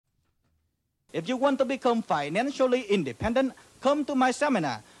If you want to become financially independent, come to my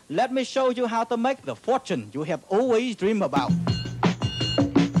seminar. Let me show you how to make the fortune you have always dreamed about.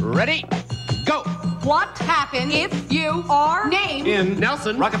 Ready? Go! What happens if you are named In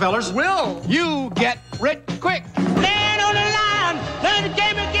Nelson Rockefeller's will, you get rich quick. Stand on the line, play the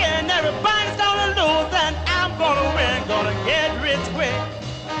game again. Everybody's gonna lose, and I'm gonna win. Gonna get rich quick.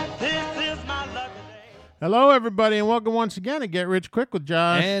 This is my lucky day. Hello, everybody, and welcome once again to Get Rich Quick with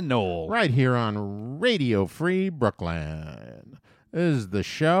Josh. And Noel. Right here on Radio Free Brooklyn. This is the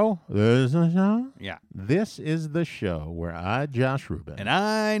show. This is the show. Yeah. This is the show where I, Josh Rubin, And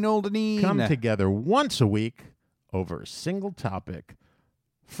I, Noel Deneen. come together once a week over a single topic.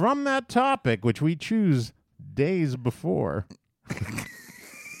 From that topic, which we choose days before.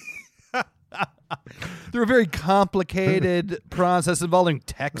 Through a very complicated process involving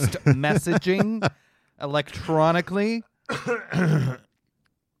text messaging electronically.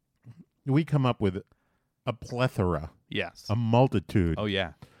 We come up with a plethora, Yes. a multitude. Oh,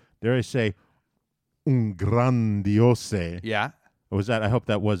 yeah. Dare I say, un grandiose. Yeah. What was that? I hope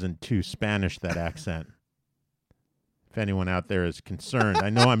that wasn't too Spanish, that accent. If anyone out there is concerned, I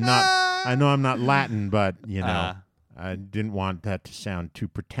know I'm not Latin, but you know, I didn't want that to sound too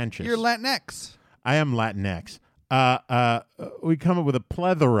pretentious. You're Latinx. I am Latinx. We come up with a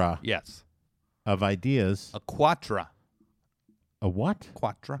plethora Yes. of ideas. A quatra. A what?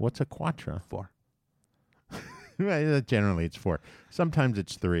 Quatra. What's a quatra? 4. Generally, it's 4. Sometimes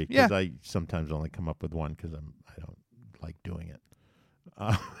it's 3 Yeah. because I sometimes only come up with 1 because I don't like doing it.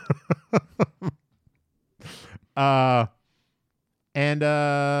 And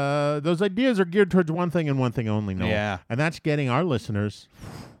those ideas are geared towards one thing and one thing only, Noel. Yeah. And that's getting our listeners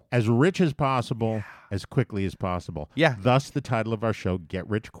as rich as possible, as quickly as possible. Yeah. Thus, the title of our show, Get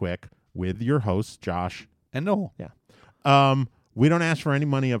Rich Quick, with your hosts, Josh. And Noel. Yeah. We don't ask for any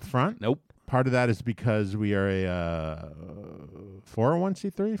money up front. Nope. Part of that is because we are a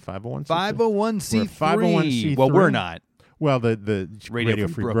 401c3, 501c3? 501c3. We're a 501c3. Well, we're not. Well, the Radio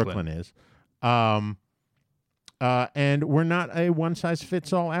Free Free Brooklyn is. And we're not a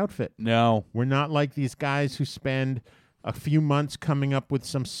one-size-fits-all outfit. No. We're not like these guys who spend a few months coming up with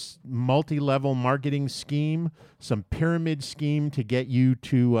some multi-level marketing scheme, some pyramid scheme to get you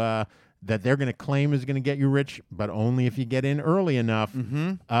to that they're going to claim is going to get you rich, but only if you get in early enough.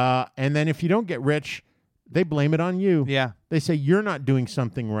 Mm-hmm. And then if you don't get rich, they blame it on you. Yeah. They say you're not doing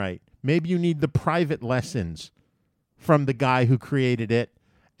something right. Maybe you need the private lessons from the guy who created it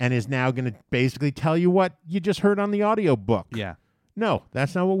and is now going to basically tell you what you just heard on the audiobook. Yeah. No,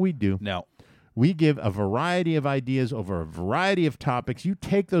 that's not what we do. No. We give a variety of ideas over a variety of topics. You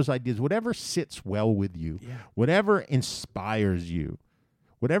take those ideas, whatever sits well with you, whatever inspires you,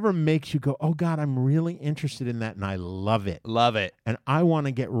 whatever makes you go, oh, God, I'm really interested in that, and I love it. Love it. And I want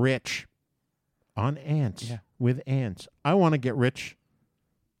to get rich on ants, with ants. I want to get rich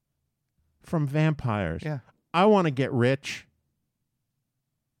from vampires. Yeah. I want to get rich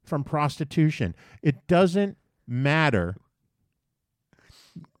from prostitution. It doesn't matter.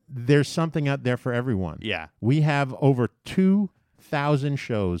 There's something out there for everyone. Yeah. We have over 2,000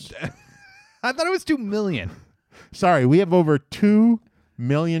 shows. I thought it was 2 million. Sorry, we have over 2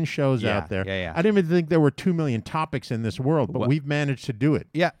 million shows out there. Yeah. I didn't even think there were 2 million topics in this world, but we've managed to do it.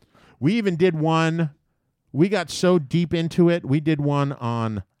 Yeah. We even did one. We got so deep into it, we did one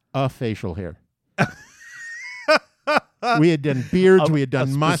on a facial hair. We had done beards, we had done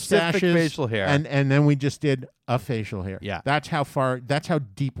specific mustaches, facial hair. and then we just did a facial hair. Yeah. That's how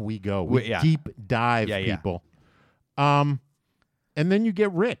deep we go. We deep dive people. And then you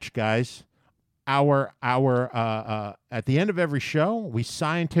get rich, guys. Our at the end of every show, we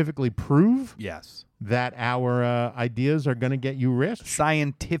scientifically prove that our ideas are going to get you rich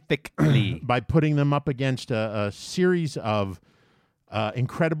Scientifically. by putting them up against a series of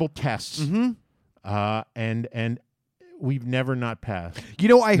incredible tests. Mm-hmm. And we've never not passed. You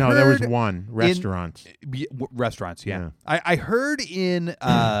know, I heard there was one. Restaurants. Restaurants, yeah. I heard in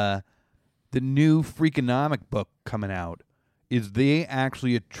the new Freakonomic book coming out is they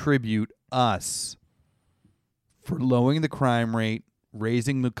actually attribute us for lowering the crime rate,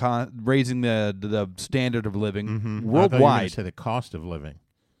 raising the standard of living Mm-hmm. I thought you were worldwide. gonna say the cost of living.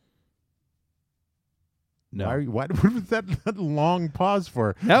 No. What was that long pause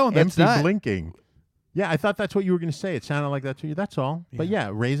for? No, that's empty not. blinking. Yeah, I thought that's what you were going to say. It sounded like that's what you. That's all. But yeah,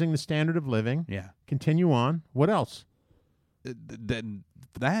 raising the standard of living. Yeah. Continue on. What else?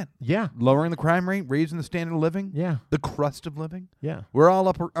 That. Yeah. Lowering the crime rate, raising the standard of living. Yeah. The crust of living. Yeah. We're all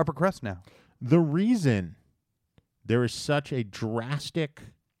upper crust now. The reason there is such a drastic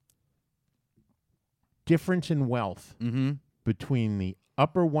difference in wealth Mm-hmm. between the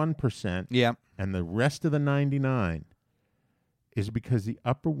upper 1% Yeah. and the rest of the 99 is because the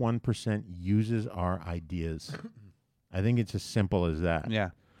upper 1% uses our ideas. I think it's as simple as that. Yeah.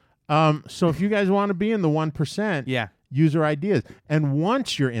 So if you guys want to be in the 1%, Yeah. use our ideas. And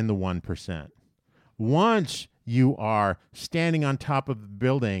once you're in the 1%, once you are standing on top of the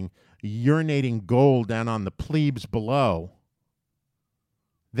building, urinating gold down on the plebes below,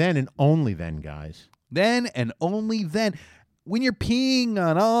 then and only then, guys. Then and only then, when you're peeing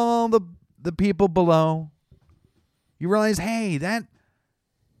on all the people below, you realize, hey, that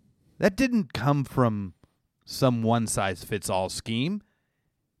didn't come from some one-size-fits-all scheme.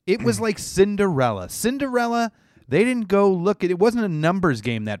 It was like Cinderella. Cinderella, they didn't go look at it. Wasn't a numbers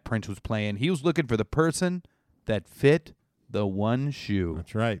game that Prince was playing. He was looking for the person that fit the one shoe.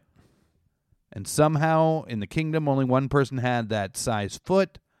 That's right. And somehow in the kingdom, only one person had that size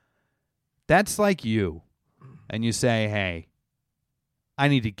foot. That's like you. And you say, hey, I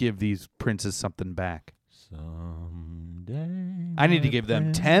need to give these princes something back. Someday I need to give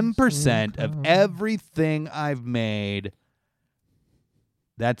them 10% of everything I've made.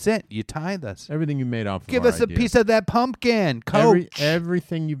 That's it. You tithe us. Everything you made off Give of our us a ideas. piece of that pumpkin, Coach.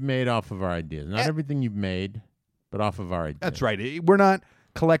 Everything you've made off of our ideas. Not everything you've made, but off of our ideas. That's right. We're not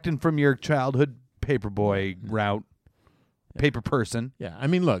collecting from your childhood paperboy route, paper person. Yeah. I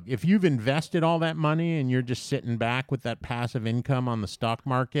mean, look, if you've invested all that money and you're just sitting back with that passive income on the stock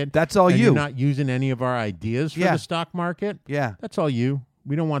market, That's all and you. You're not using any of our ideas for Yeah. the stock market. Yeah. That's all you.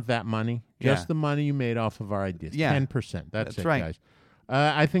 We don't want that money. Just Yeah. the money you made off of our ideas. Yeah. 10%. That's it, right. guys.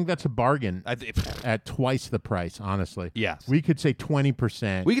 I think that's a bargain I th- at twice the price, honestly. Yes. We could say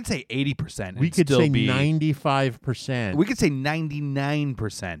 20%. We could say 80%. We and could still say be 95%. We could say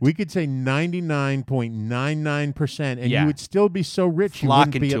 99%. We could say 99.99%, and Yeah. you would still be so rich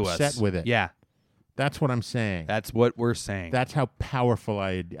flocking you wouldn't be to upset us. with it. Yeah. That's what I'm saying. That's what we're saying. That's how powerful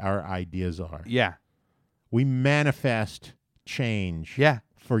our ideas are. yeah. We manifest change Yeah.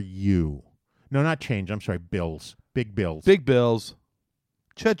 for you. No, not change. I'm sorry, bills. Big bills. Big bills.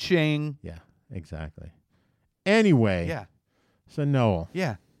 Cha-ching. Yeah, exactly. Anyway. Yeah. So, Noel,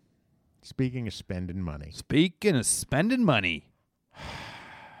 Yeah. speaking of spending money, Speaking of spending money.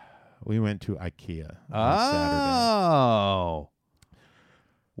 we went to IKEA on Saturday. Oh.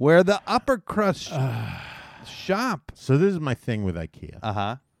 Where the upper crust shop. So this is my thing with IKEA.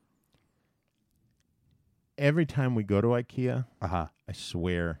 Uh-huh. Every time we go to IKEA, Uh-huh. I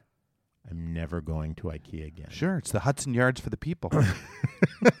swear I'm never going to IKEA again. Sure, it's the Hudson Yards for the people.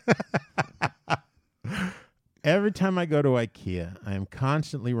 Every time I go to IKEA, I am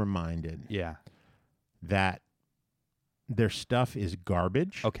constantly reminded yeah. that their stuff is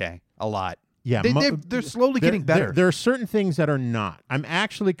garbage. Okay. A lot. Yeah, They're slowly getting better. There are certain things that are not. I'm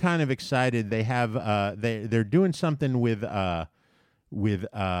actually kind of excited. They have they're doing something with Sonos.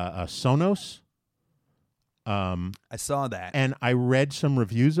 I saw that. And I read some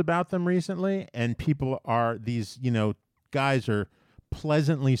reviews about them recently, and guys are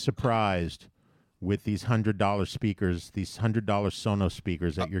pleasantly surprised with these $100 speakers, these $100 Sonos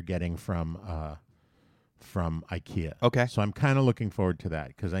speakers that you're getting from IKEA. Okay. So I'm kind of looking forward to that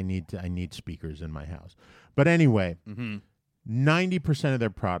because I need speakers in my house. But anyway, 90% of their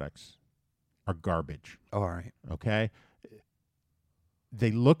products are garbage. Oh, all right. Okay.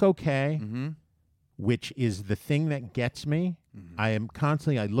 They look okay. Mm-hmm. Which is the thing that gets me. I am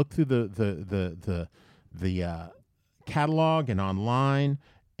constantly. I look through the catalog and online,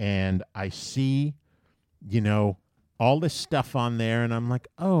 and I see, all this stuff on there, and I'm like,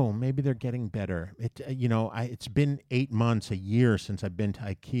 oh, maybe they're getting better. It's been 8 months, a year since I've been to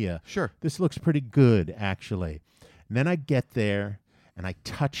IKEA. Sure. This looks pretty good, actually. And then I get there, and I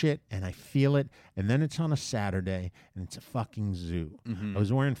touch it, and I feel it, and then it's on a Saturday, and it's a fucking zoo. I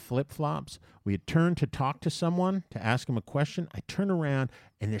was wearing flip-flops. We had turned to talk to someone, to ask them a question. I turn around,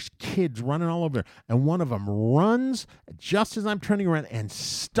 and there's kids running all over, and one of them runs just as I'm turning around and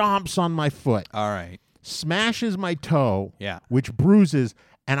stomps on my foot. All right. Smashes my toe, Yeah. which bruises,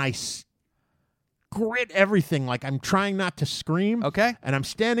 and I grit everything like I'm trying not to scream. Okay. And I'm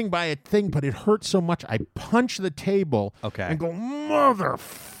standing by a thing, but it hurts so much, I punch the table Okay. and go,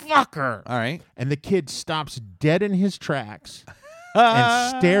 motherfucker. All right. And the kid stops dead in his tracks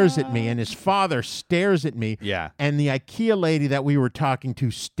and stares at me, and his father stares at me. Yeah. And the IKEA lady that we were talking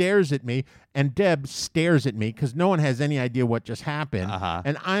to stares at me, and Deb stares at me because no one has any idea what just happened. Uh-huh.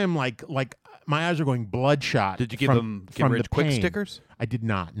 And I am like my eyes are going bloodshot. Did you give from, them from Rich the Quick pain. stickers? I did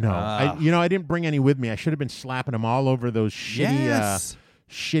not. No, I didn't bring any with me. I should have been slapping them all over those shitty, Yes.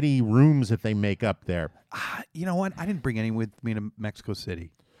 shitty rooms that they make up there. You know what? I didn't bring any with me to Mexico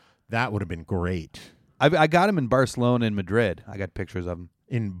City. That would have been great. I got him in Barcelona and Madrid. I got pictures of him.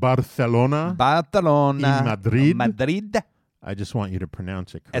 In Barcelona? In Madrid? Madrid. I just want you to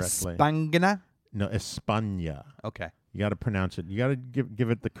pronounce it correctly. España. No, España. Okay. You got to pronounce it. You got to give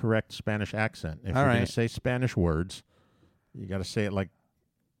it the correct Spanish accent. If All you're right. going to say Spanish words, you got to say it like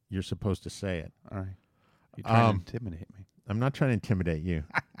you're supposed to say it. All right. You're trying to intimidate me. I'm not trying to intimidate you.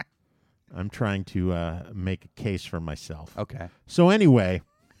 I'm trying to make a case for myself. Okay. So anyway,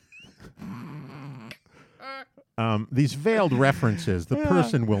 these veiled references, the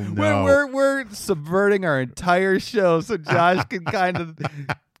person will know. We're subverting our entire show so Josh can kind of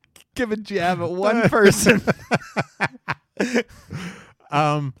give a jab at one person.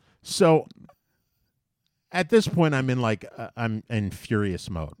 So at this point, I'm in furious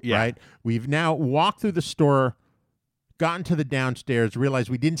mode. Yeah. Right? We've now walked through the store, gotten to the downstairs, realized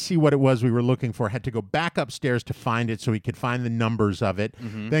we didn't see what it was we were looking for, had to go back upstairs to find it so we could find the numbers of it,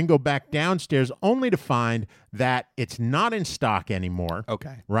 then go back downstairs only to find that it's not in stock anymore.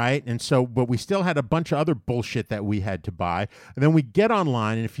 Okay. Right? And so, but we still had a bunch of other bullshit that we had to buy. And then we get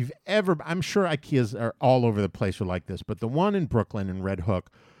online, and if you've ever, I'm sure IKEAs are all over the place are like this, but the one in Brooklyn in Red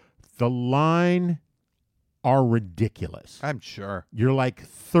Hook, the line are ridiculous. I'm sure. You're like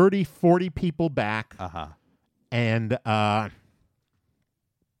 30, 40 people back. Uh-huh. And,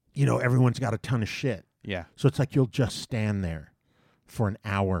 everyone's got a ton of shit. Yeah. So it's like you'll just stand there for an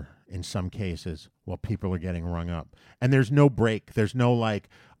hour in some cases while people are getting rung up. And there's no break. There's no like,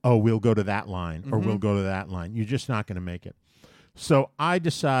 oh, we'll go to that line or we'll go to that line. You're just not going to make it. So I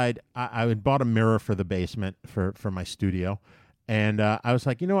decide I had bought a mirror for the basement for my studio. And I was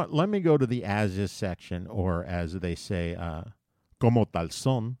like, you know what? Let me go to the as is section, or as they say, como tal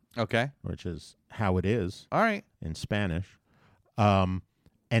son. Okay. Which is how it is. All right. In Spanish. And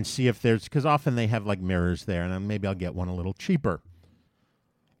see if there's, because often they have like mirrors there, and then maybe I'll get one a little cheaper.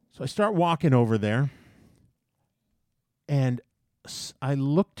 So I start walking over there, and I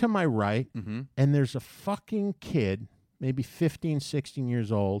look to my right, and there's a fucking kid, maybe 15, 16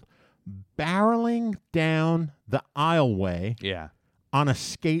 years old, barreling down the aisleway on a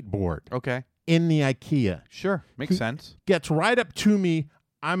skateboard. Okay. In the IKEA. Sure. Makes sense. Gets right up to me.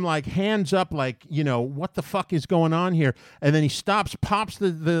 I'm like, hands up, like, what the fuck is going on here? And then he stops, pops the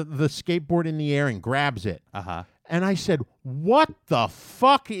skateboard in the air and grabs it. Uh-huh. And I said, what the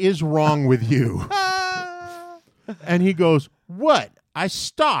fuck is wrong with you? And he goes, what? I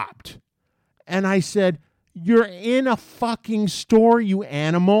stopped. And I said, you're in a fucking store, you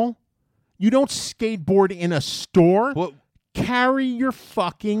animal. You don't skateboard in a store. What? Carry your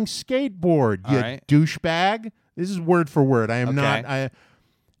fucking skateboard, you right. douchebag. This is word for word. I am not.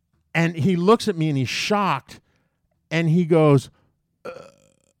 And he looks at me and he's shocked. And he goes,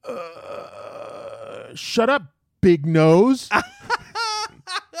 shut up, big nose.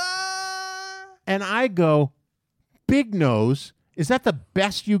 And I go, big nose? Is that the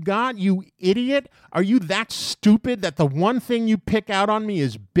best you got, you idiot? Are you that stupid that the one thing you pick out on me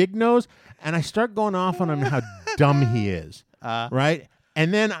is big nose? And I start going off on him how dumb he is, right?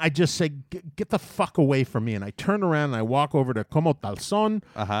 And then I just say, get the fuck away from me. And I turn around and I walk over to Como Tal Son.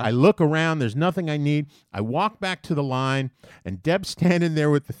 I look around. There's nothing I need. I walk back to the line, and Deb's standing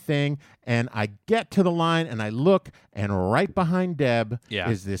there with the thing. And I get to the line, and I look, and right behind Deb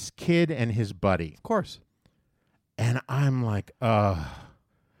is this kid and his buddy. Of course. And I'm like, now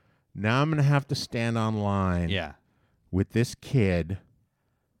I'm going to have to stand on line with this kid.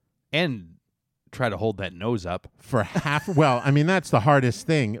 And try to hold that nose up for half. Well, I mean, that's the hardest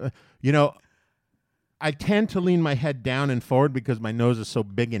thing. I tend to lean my head down and forward because my nose is so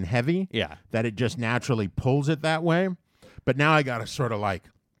big and heavy that it just naturally pulls it that way. But now I got to sort of like,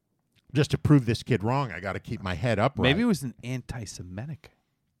 just to prove this kid wrong, I got to keep my head upright. Maybe it was an anti-Semitic.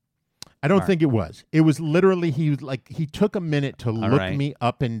 I don't think it was. It was literally, he took a minute to look me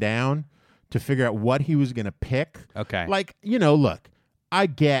up and down to figure out what he was going to pick. Okay. Like, look, I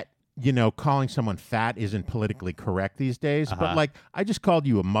get, calling someone fat isn't politically correct these days, but like, I just called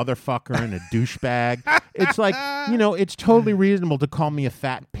you a motherfucker and a douchebag. It's like, it's totally reasonable to call me a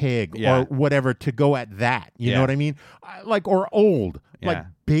fat pig or whatever to go at that. You know what I mean? Or old. Like,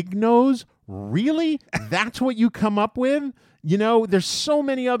 big nose? Really? That's what you come up with? There's so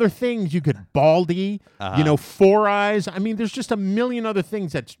many other things you could baldy, 4 eyes. I mean, there's just a million other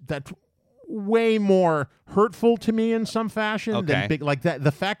things that's way more hurtful to me in some fashion than big, like that.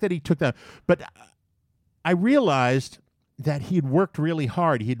 The fact that he took that, but I realized that he'd worked really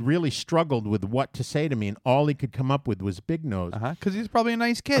hard. He'd really struggled with what to say to me, and all he could come up with was big nose. Because he's probably a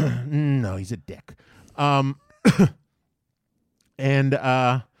nice kid. No, he's a dick. And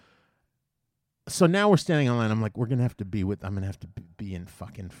So now we're standing in line. I'm like, I'm gonna have to be in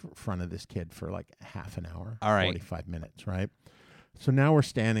fucking front of this kid for like half an hour, all right, 45 minutes, right? So now we're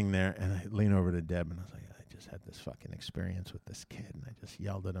standing there, and I lean over to Deb, and I was like, I just had this fucking experience with this kid, and I just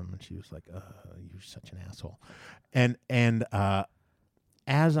yelled at him, and she was like, you're such an asshole. And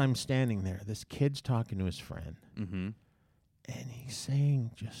as I'm standing there, this kid's talking to his friend, and he's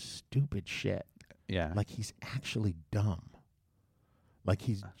saying just stupid shit. Yeah, like he's actually dumb. Like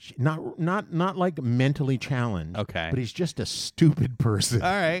he's not like mentally challenged. Okay. But he's just a stupid person. All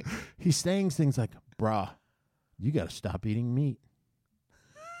right. He's saying things like, bruh, you got to stop eating meat.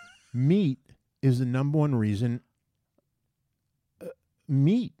 Meat is the number one reason.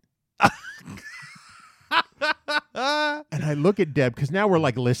 Meat. And I look at Deb, because now we're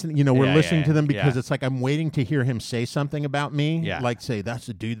like listening. You know, we're listening to them because it's like I'm waiting to hear him say something about me. Yeah. Like say, that's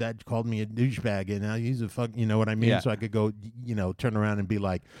the dude that called me a douchebag, and now he's a fuck. You know what I mean? Yeah. So I could go, you know, turn around and be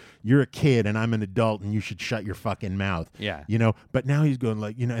like, you're a kid and I'm an adult and you should shut your fucking mouth. Yeah. You know, but now he's going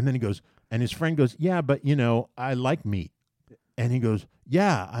like, you know, and then he goes, and his friend goes, yeah, but you know, I like meat. And he goes,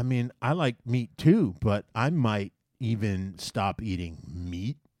 yeah, I mean, I like meat too, but I might even stop eating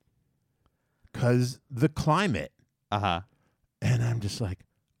meat because the climate. Uh-huh. And I'm just like,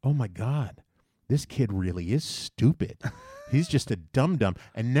 oh my God, this kid really is stupid. He's just a dum-dum.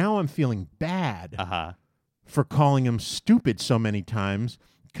 And now I'm feeling bad for calling him stupid so many times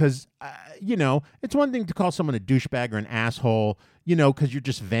because, you know, it's one thing to call someone a douchebag or an asshole, you know, because you're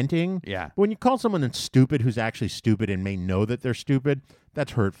just venting. Yeah. But when you call someone stupid who's actually stupid and may know that they're stupid,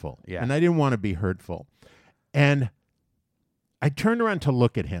 that's hurtful. Yeah. And I didn't want to be hurtful. And I turned around to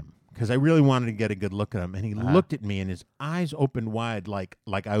look at him, because I really wanted to get a good look at him. And he looked at me, and his eyes opened wide like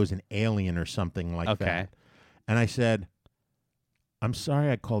I was an alien or something like that. And I said, I'm sorry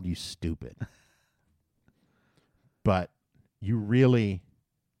I called you stupid. But you really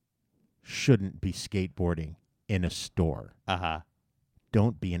shouldn't be skateboarding in a store.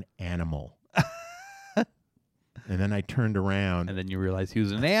 Don't be an animal. And then I turned around. And then you realized he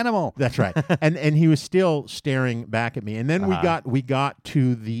was an animal. That's right. and he was still staring back at me. And then we got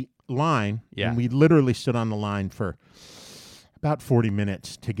to the line, and we literally stood on the line for about 40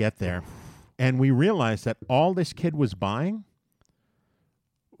 minutes to get there, and we realized that all this kid was buying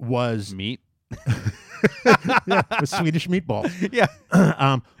was meat. Was Swedish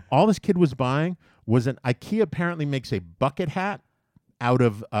meatballs. All this kid was buying was an IKEA apparently makes a bucket hat out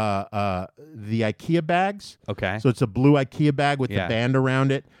of the IKEA bags. Okay, so it's a blue IKEA bag with the band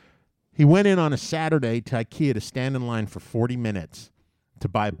around it. He went in on a Saturday to IKEA to stand in line for 40 minutes to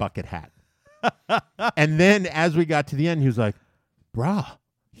buy a bucket hat. And then as we got to the end, he was like, bruh.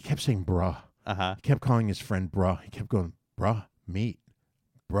 He kept saying bruh. He kept calling his friend bruh. He kept going, bruh, meat.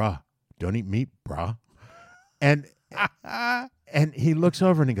 Bruh, don't eat meat, bruh. And he looks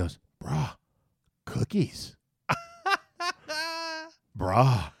over and he goes, bruh, cookies.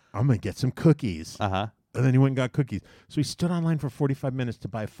 Bruh, I'm going to get some cookies. And then he went and got cookies. So he stood online for 45 minutes to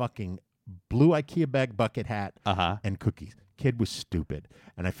buy a fucking blue IKEA bag bucket hat and cookies. Kid was stupid,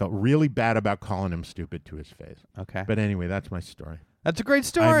 and I felt really bad about calling him stupid to his face. Okay. But anyway, that's my story. That's a great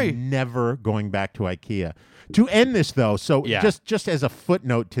story. I'm never going back to IKEA. To end this, though, so just as a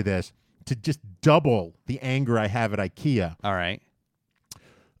footnote to this, to just double the anger I have at IKEA. All right.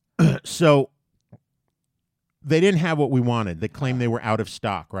 So they didn't have what we wanted. They claimed they were out of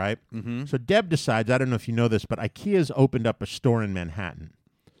stock, right? So Deb decides, I don't know if you know this, but IKEA's opened up a store in Manhattan.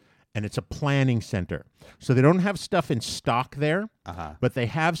 And it's a planning center. So they don't have stuff in stock there, but they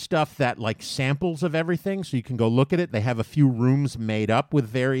have stuff that like samples of everything. So you can go look at it. They have a few rooms made up with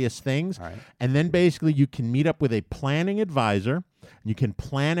various things. All right. And then basically you can meet up with a planning advisor. You can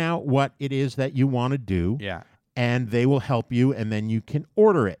plan out what it is that you want to do. Yeah. And they will help you, and then you can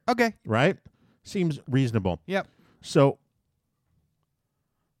order it. Okay. Right? Seems reasonable. Yep. So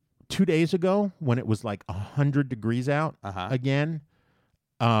 2 days ago, when it was like 100 degrees out again,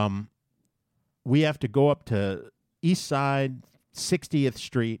 we have to go up to East Side, 60th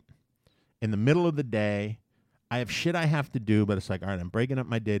Street in the middle of the day. I have shit I have to do, but it's like, all right, I'm breaking up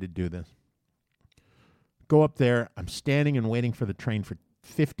my day to do this. Go up there. I'm standing and waiting for the train for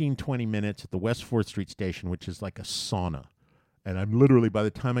 15, 20 minutes at the West 4th Street station, which is like a sauna. And I'm literally, by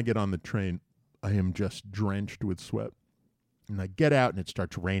the time I get on the train, I am just drenched with sweat. And I get out and it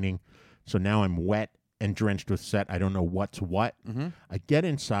starts raining. So now I'm wet and drenched with sweat. I don't know what's what. I get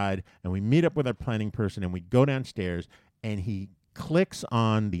inside and we meet up with our planning person and we go downstairs and he clicks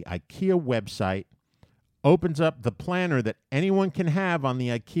on the IKEA website, opens up the planner that anyone can have on the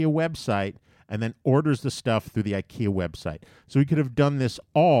IKEA website, and then orders the stuff through the IKEA website. So we could have done this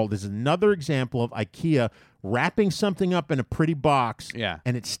all. This is another example of IKEA wrapping something up in a pretty box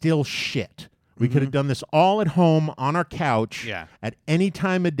and it's still shit. We could have done this all at home on our couch Yeah. at any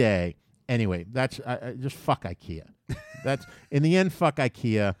time of day. Anyway, that's just fuck IKEA. That's in the end, fuck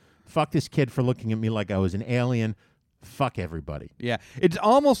IKEA. Fuck this kid for looking at me like I was an alien. Fuck everybody. Yeah. It's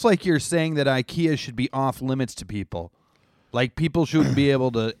almost like you're saying that IKEA should be off limits to people. Like people shouldn't be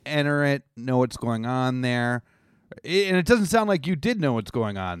able to enter it, know what's going on there. And it doesn't sound like you did know what's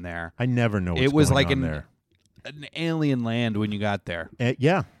going on there. I never know what's It was going like on there. An alien land when you got there.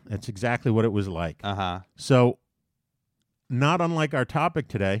 Yeah, that's exactly what it was like. Uh-huh. So, not unlike our topic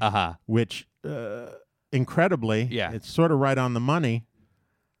today, which incredibly, it's sort of right on the money.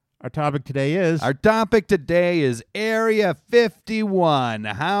 Our topic today is... Area 51,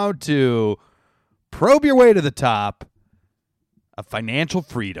 how to probe your way to the top of financial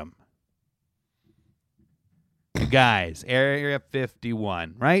freedom. Guys, Area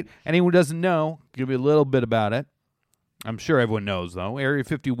 51, right? Anyone who doesn't know, give you a little bit about it. I'm sure everyone knows, though. Area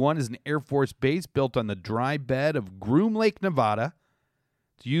 51 is an Air Force base built on the dry bed of Groom Lake, Nevada.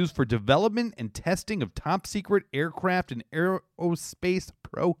 It's used for development and testing of top-secret aircraft and aerospace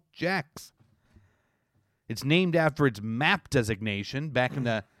projects. It's named after its map designation back in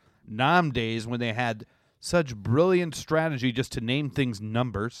the Nam days when they had such brilliant strategy just to name things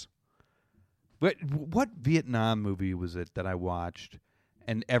numbers. What Vietnam movie was it that I watched?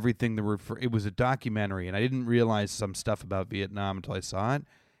 And everything it was a documentary, and I didn't realize some stuff about Vietnam until I saw it.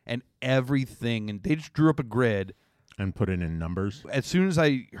 And everything, and they just drew up a grid and put it in numbers. As soon as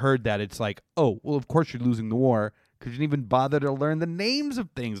I heard that, it's like, oh, well, of course you're losing the war because you didn't even bother to learn the names of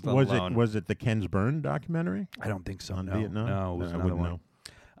things. Was it the Ken's Burn documentary? I don't think so. On no. Vietnam? No, it was I another wouldn't one.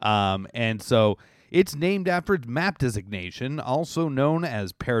 know. And so it's named after its map designation, also known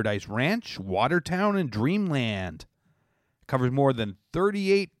as Paradise Ranch, Watertown, and Dreamland. It covers more than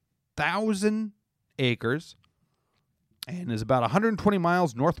 38,000 acres and is about 120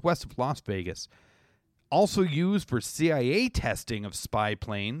 miles northwest of Las Vegas. Also used for CIA testing of spy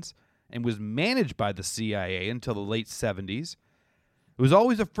planes and was managed by the CIA until the late 70s. It was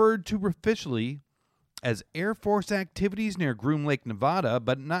always referred to officially as Air Force activities near Groom Lake, Nevada,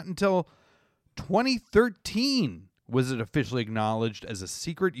 but not until 2013 was it officially acknowledged as a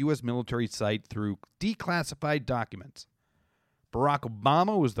secret U.S. military site through declassified documents. Barack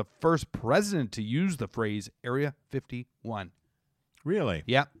Obama was the first president to use the phrase Area 51. Really?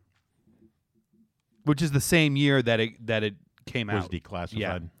 Yep. Which is the same year that it came was out.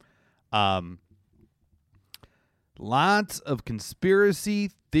 Declassified. Yeah. Lots of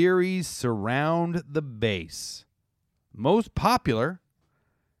conspiracy theories surround the base. Most popular,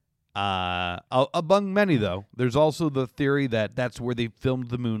 among many though, there's also the theory that that's where they filmed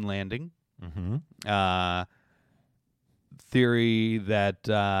the moon landing. Mm-hmm. Theory that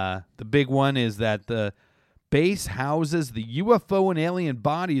the big one is that the base houses the UFO and alien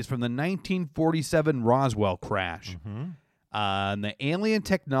bodies from the 1947 Roswell crash. Mm-hmm. And the alien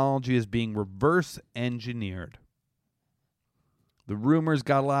technology is being reverse engineered. The rumors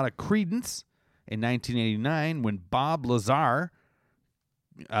got a lot of credence in 1989 when Bob Lazar,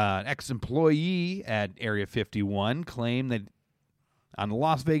 an ex-employee at Area 51, claimed that on the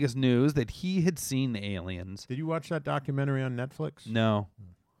Las Vegas News that he had seen the aliens. Did you watch that documentary on Netflix? No.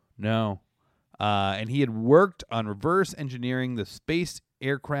 And he had worked on reverse engineering the space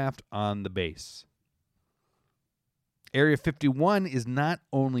aircraft on the base. Area 51 is not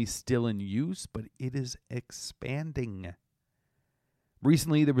only still in use, but it is expanding.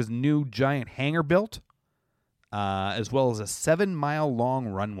 Recently, there was a new giant hangar built, as well as a 7-mile-long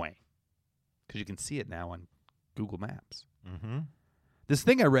runway, because you can see it now on Google Maps. Mm-hmm. This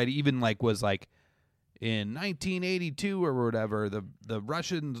thing I read even was in 1982 or whatever, the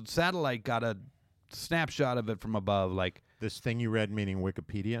Russian satellite got a snapshot of it from above. This thing you read, meaning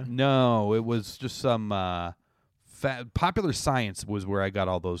Wikipedia? No, it was just some Popular Science was where I got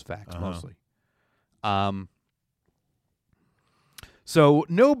all those facts mostly. So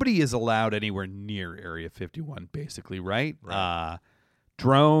nobody is allowed anywhere near Area 51, basically, right?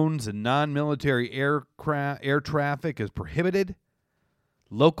 Drones and non-military air traffic is prohibited.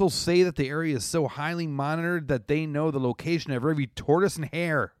 Locals say that the area is so highly monitored that they know the location of every tortoise and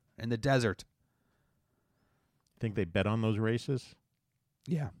hare in the desert. Think they bet on those races?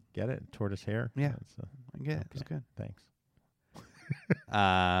 Yeah. Get it? Tortoise hare? Yeah. I get it. It's good. Thanks.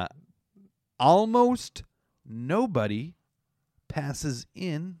 Almost nobody passes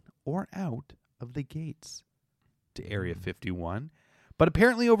in or out of the gates to Area 51, but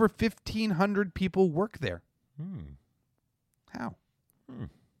apparently over 1,500 people work there. How?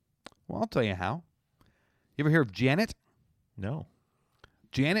 Well, I'll tell you how. You ever hear of Janet? No.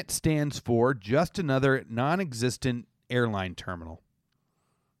 Janet stands for just another non-existent airline terminal.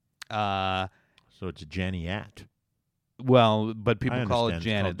 So it's Janiat. Well, but people call it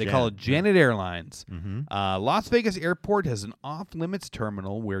Janet. They call it Janet Airlines. Mm-hmm. Las Vegas Airport has an off-limits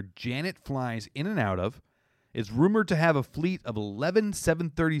terminal where Janet flies in and out of. It's rumored to have a fleet of 11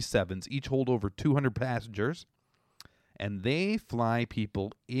 737s, each hold over 200 passengers. And they fly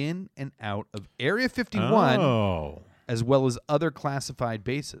people in and out of Area 51 as well as other classified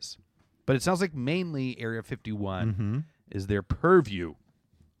bases. But it sounds like mainly Area 51 is their purview.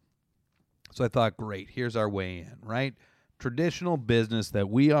 So I thought, great, here's our way in, right? Traditional business that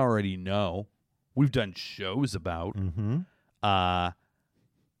we already know. We've done shows about.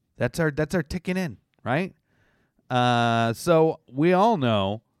 That's our ticket in, right? So we all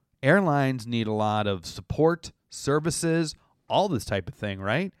know airlines need a lot of support, services, all this type of thing,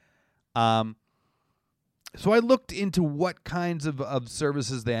 right? So I looked into what kinds of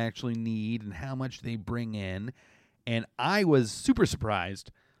services they actually need and how much they bring in, and I was super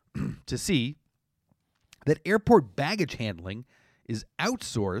surprised to see that airport baggage handling is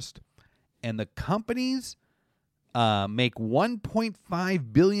outsourced, and the companies make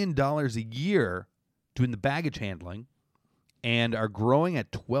 $1.5 billion a year doing the baggage handling and are growing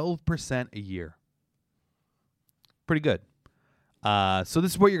at 12% a year. Pretty good. So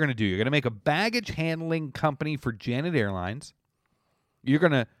this is what you're going to do. You're going to make a baggage handling company for Janet Airlines. You're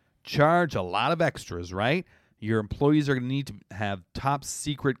going to charge a lot of extras, right? Your employees are going to need to have top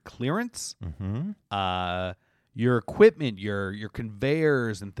secret clearance. Your equipment, your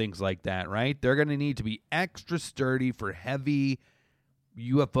conveyors and things like that, right? They're going to need to be extra sturdy for heavy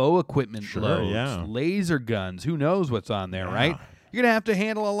UFO equipment loads, laser guns. Who knows what's on there, right? You're going to have to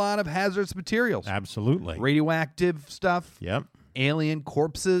handle a lot of hazardous materials. Absolutely. Radioactive stuff. Yep. Alien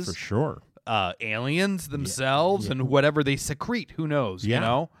corpses. For sure. Aliens themselves and whatever they secrete. Who knows, you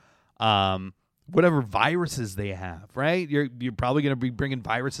know? Whatever viruses they have, right? You're probably going to be bringing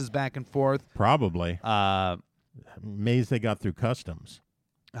viruses back and forth. Probably. I'm amazed they got through customs.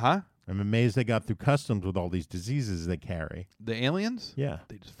 Huh? I'm amazed they got through customs with all these diseases they carry. The aliens? Yeah.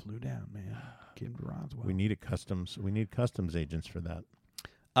 They just flew down, man. Came to Roswell. We need customs agents for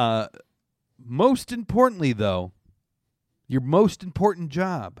that. Most importantly, though, your most important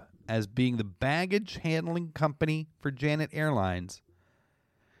job as being the baggage handling company for Janet Airlines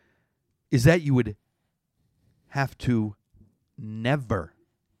is that you would have to never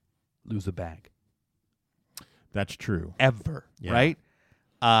lose a bag. That's true. Ever, right?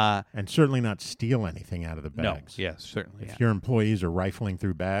 And certainly not steal anything out of the bags. No, yes, certainly. If your employees are rifling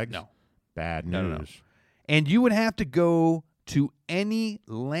through bags, bad news. No. And you would have to go to any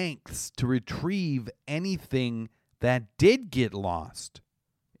lengths to retrieve anything that did get lost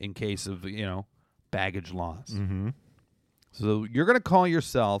in case of, baggage loss. So you're going to call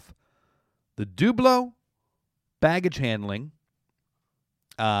yourself the Dublo Baggage Handling.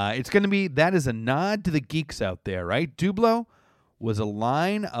 It's going to be, that is a nod to the geeks out there, right? Dublo was a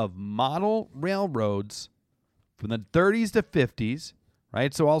line of model railroads from the 30s to 50s,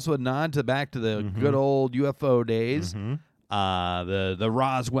 right? So also a nod back to the good old UFO days, the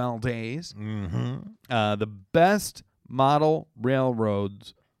Roswell days. The best model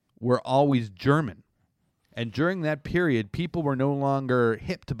railroads were always German. And during that period, people were no longer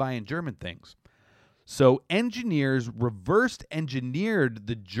hip to buying German things. So engineers reversed engineered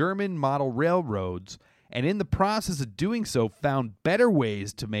the German model railroads, and in the process of doing so, found better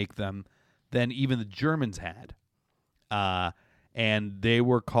ways to make them than even the Germans had. And they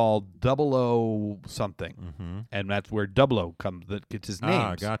were called 00 something. And that's where 00 comes, that gets his name.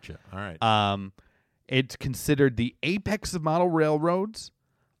 Ah, gotcha. All right. It's considered the apex of model railroads.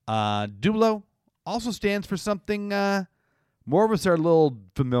 Dublo also stands for something more of us are a little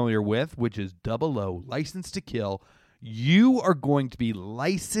familiar with, which is 00, License to Kill. You are going to be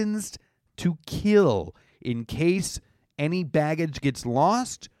licensed to kill. In case any baggage gets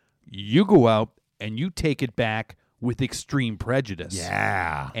lost, you go out and you take it back with extreme prejudice.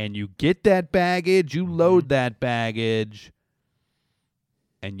 Yeah. And you get that baggage, you load that baggage,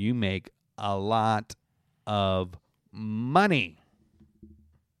 and you make a lot of money.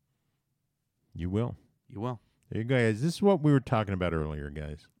 You will. You will. There you go, guys. This is what we were talking about earlier,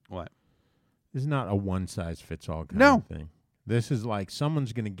 guys. What? This is not a one-size-fits-all kind No. of thing. This is like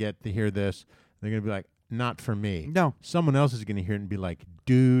someone's going to get to hear this. They're going to be like, not for me. No. Someone else is going to hear it and be like,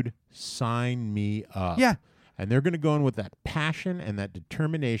 dude, sign me up. Yeah. And they're going to go in with that passion and that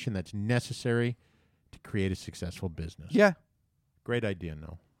determination that's necessary to create a successful business. Yeah. Great idea,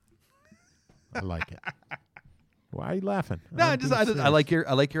 Noel. I like it. Why are you laughing? No, I like your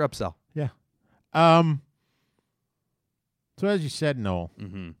upsell. Yeah. So as you said, Noel,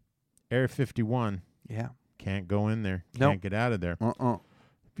 Area 51, yeah, can't go in there. Nope. Can't get out of there.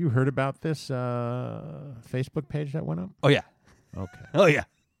 If you heard about this Facebook page that went up? Oh, yeah. Okay. Oh, yeah.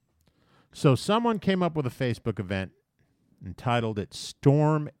 So someone came up with a Facebook event entitled it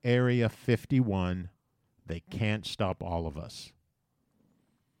Storm Area 51. They can't stop all of us.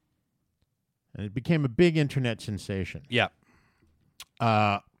 And it became a big internet sensation. Yeah.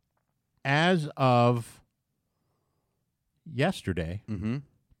 As of yesterday,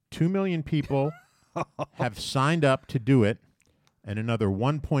 2 million people have signed up to do it, and another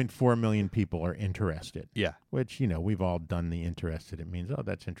 1.4 million people are interested. Yeah. Which, we've all done the interested. It means, oh,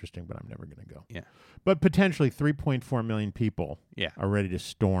 that's interesting, but I'm never going to go. Yeah. But potentially 3.4 million people are ready to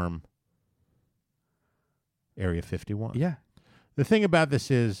storm Area 51. Yeah. The thing about this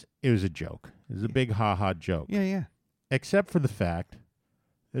is, it was a joke. It was a big ha-ha joke. Yeah, yeah. Except for the fact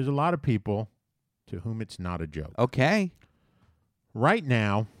there's a lot of people to whom it's not a joke. Okay. Right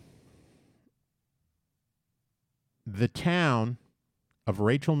now, the town of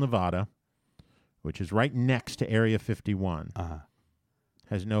Rachel, Nevada, which is right next to Area 51,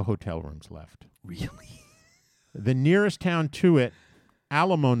 has no hotel rooms left. Really? The nearest town to it,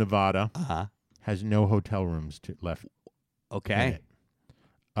 Alamo, Nevada, has no hotel rooms left. Okay.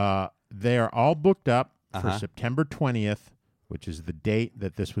 They are all booked up for September 20th, which is the date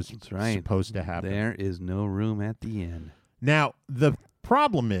that this was supposed to happen. There is no room at the inn. Now, the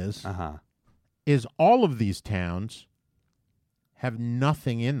problem is all of these towns have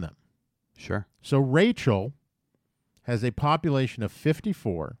nothing in them. Sure. So Rachel has a population of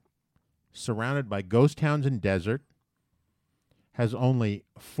 54, surrounded by ghost towns and desert, has only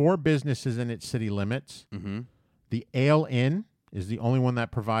 4 businesses in its city limits. The Ale Inn is the only one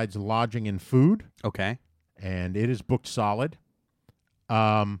that provides lodging and food. Okay. And it is booked solid.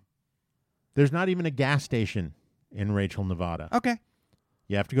 There's not even a gas station in Rachel, Nevada. Okay.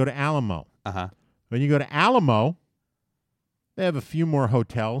 You have to go to Alamo. When you go to Alamo, they have a few more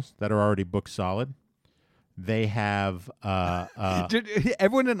hotels that are already booked solid. They have...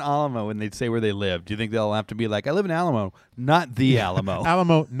 everyone in Alamo, when they say where they live, do you think they'll have to be like, I live in Alamo, not the Alamo?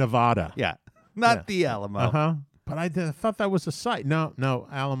 Alamo, Nevada. Yeah. Not the Alamo. But I thought that was a site. No,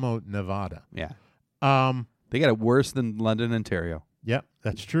 Alamo, Nevada. Yeah. They got it worse than London, Ontario. Yep,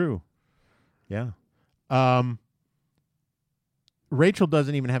 that's true. Yeah. Rachel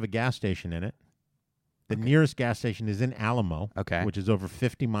doesn't even have a gas station in it. The nearest gas station is in Alamo, which is over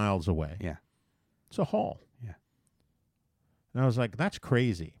 50 miles away. Yeah. It's a haul. Yeah. And I was like, that's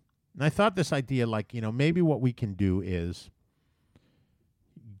crazy. And I thought this idea, like, maybe what we can do is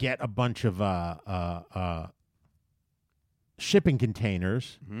get a bunch of shipping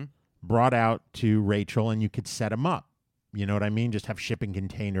containers brought out to Rachel, and you could set them up. You know what I mean? Just have shipping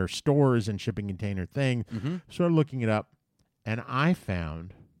container stores and shipping container thing. Started looking it up, and I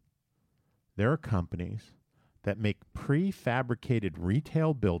found there are companies that make prefabricated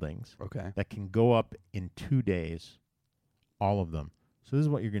retail buildings that can go up in 2 days, all of them. So this is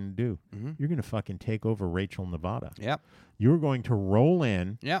what you're going to do. You're going to fucking take over Rachel, Nevada. Yep. You're going to roll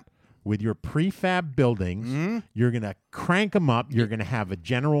in with your prefab buildings. You're going to crank them up. You're going to have a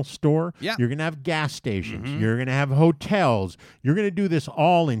general store. You're going to have gas stations. You're going to have hotels. You're going to do this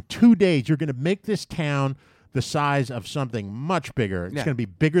all in 2 days. You're going to make this town the size of something much bigger. It's going to be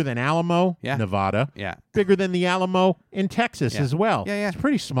bigger than Alamo, Nevada. Yeah. Bigger than the Alamo in Texas as well. Yeah. It's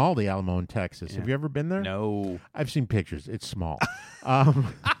pretty small, the Alamo in Texas. Have you ever been there? No. I've seen pictures. It's small.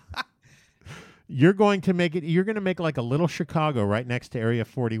 You're going to make it. You're going to make like a little Chicago right next to Area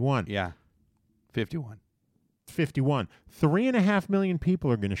 41. Yeah. 51. 51. 3.5 million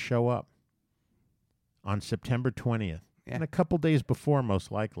people are going to show up on September 20th. Yeah. And a couple days before,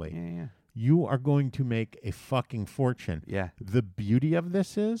 most likely. Yeah. You are going to make a fucking fortune. Yeah. The beauty of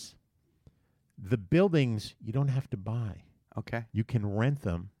this is the buildings you don't have to buy. Okay. You can rent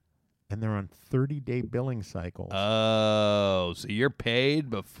them, and they're on 30-day billing cycles. Oh, so you're paid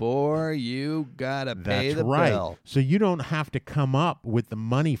before you got to pay the bill. So you don't have to come up with the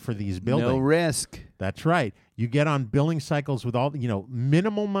money for these buildings. No risk. That's right. You get on billing cycles with all,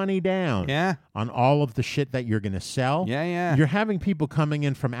 minimal money down on all of the shit that you're going to sell. Yeah. You're having people coming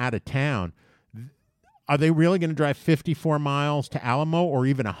in from out of town. Are they really going to drive 54 miles to Alamo or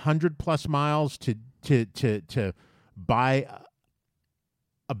even 100+ miles to buy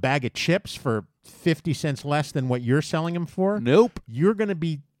a bag of chips for 50 cents less than what you're selling them for? Nope. You're going to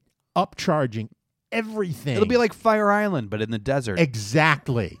be upcharging everything. It'll be like Fire Island, but in the desert.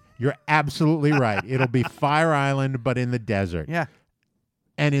 Exactly. You're absolutely right. It'll be Fire Island, but in the desert. Yeah.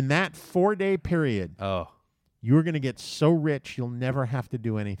 And in that 4-day period, you're going to get so rich, you'll never have to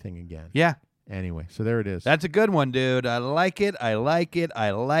do anything again. Yeah. Anyway, so there it is. That's a good one, dude. I like it.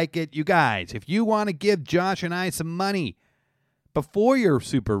 You guys, if you want to give Josh and I some money, before you're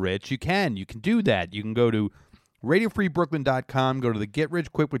super rich, you can do that. You can go to RadioFreeBrooklyn.com, go to the Get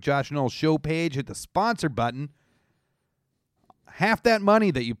Rich Quick with Josh and Noel show page, hit the sponsor button. Half that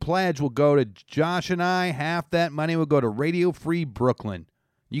money that you pledge will go to Josh and I. Half that money will go to Radio Free Brooklyn.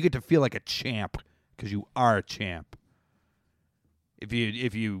 You get to feel like a champ because you are a champ. If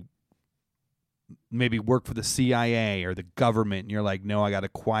you maybe work for the CIA or the government and you're like, no, I got to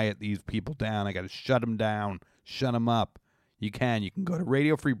quiet these people down. I got to shut them down, shut them up. You can go to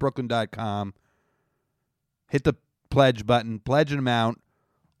RadioFreeBrooklyn.com. Hit the pledge button, pledge an amount.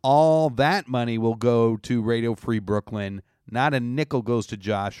 All that money will go to Radio Free Brooklyn. Not a nickel goes to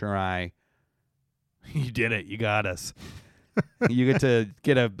Josh or I. You did it. You got us. You get to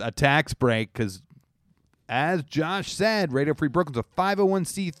get a tax break because, as Josh said, Radio Free Brooklyn's a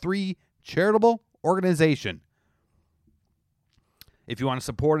 501c3 charitable organization. If you want to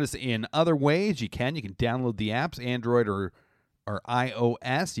support us in other ways, you can. You can download the apps, Android or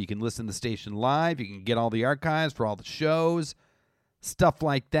iOS. You can listen to the station live. You can get all the archives for all the shows, stuff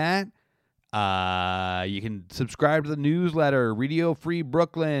like that. You can subscribe to the newsletter, Radio Free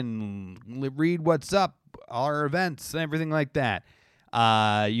Brooklyn, read what's up, our events, everything like that.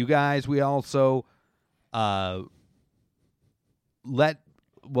 You guys, we also we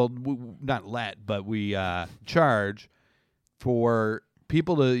charge for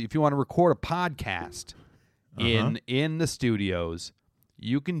people to, if you want to record a podcast in the studios,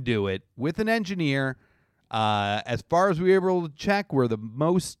 you can do it with an engineer. As far as we were able to check, we're the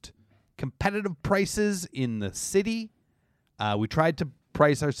most competitive prices in the city. We tried to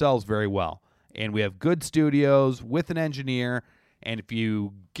price ourselves very well, and we have good studios with an engineer. And if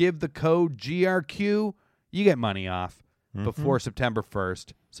you give the code GRQ, you get money off before September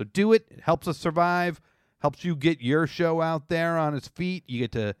 1st. So do it. It helps us survive, helps you get your show out there on its feet. You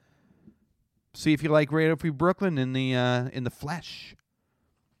get to see if you like Radio Free Brooklyn in the flesh.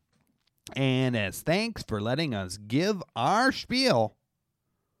 And as thanks for letting us give our spiel,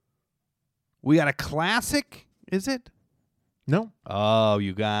 we got a classic, is it? No. Oh,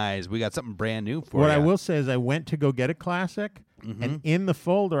 you guys, we got something brand new for you. What I will say is I went to go get a classic, and in the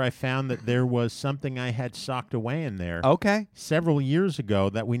folder I found that there was something I had socked away in there several years ago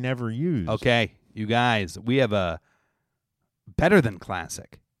that we never used. Okay, you guys, we have a better than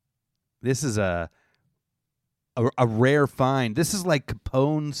classic. This is a rare find. This is like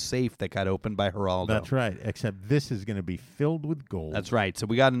Capone's safe that got opened by Geraldo. That's right, except this is going to be filled with gold. That's right. So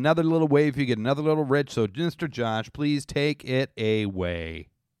we got another little wave. You get another little rich. So, Mr. Josh, please take it away.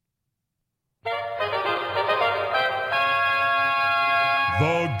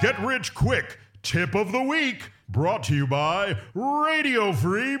 The Get Rich Quick Tip of the Week, brought to you by Radio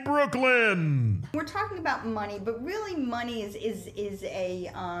Free Brooklyn. We're talking about money, but really money is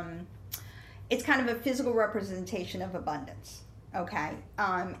a it's kind of a physical representation of abundance, okay?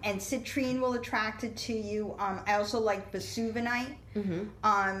 And citrine will attract it to you. I also like Vesuvinite,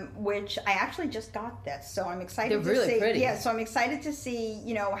 which I actually just got this, so I'm excited They're really pretty. Yeah, so I'm excited to see,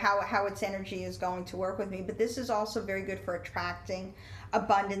 how its energy is going to work with me. But this is also very good for attracting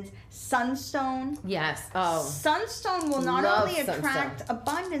abundance. Sunstone. Yes. Oh. Sunstone will not only attract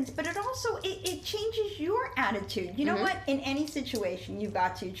abundance, but it also it changes your attitude. You know what? In any situation, you've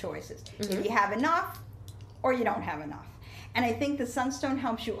got two choices. If you have enough or you don't have enough. And I think the Sunstone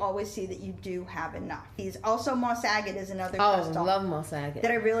helps you always see that you do have enough. Also, moss agate is another crystal. Oh, love moss agate.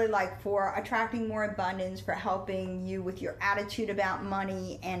 That I really like for attracting more abundance, for helping you with your attitude about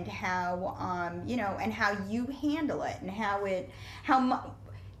money and how, and how you handle it and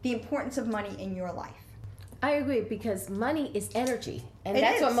the importance of money in your life. I agree, because money is energy, and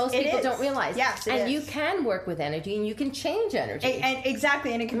that's what most people don't realize. Yes, it is. You can work with energy, and you can change energy. And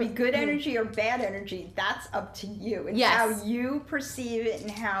exactly, and it can be good energy or bad energy. That's up to you. It's how you perceive it and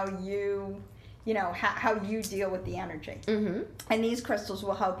how you, how you deal with the energy. And these crystals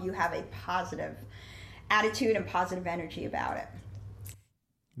will help you have a positive attitude and positive energy about it.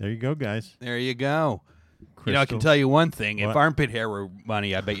 There you go, guys. There you go. Crystals. I can tell you one thing. What? If armpit hair were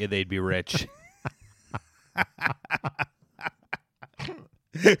money, I bet you they'd be rich.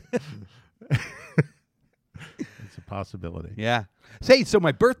 It's a possibility. Yeah. Say, so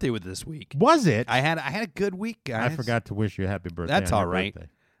my birthday was this week. Was it? I had a good week, guys. I forgot to wish you a happy birthday. That's all right.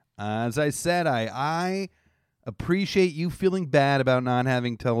 As I said, I appreciate you feeling bad about not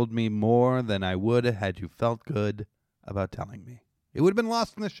having told me more than I would had you felt good about telling me. It would have been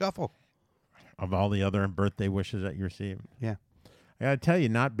lost in the shuffle. Of all the other birthday wishes that you received. Yeah. I gotta tell you,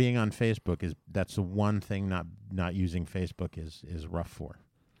 not being on Facebook that's the one thing not using Facebook is rough for.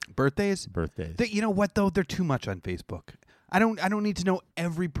 Birthdays? Birthdays. You know what though? They're too much on Facebook. I don't need to know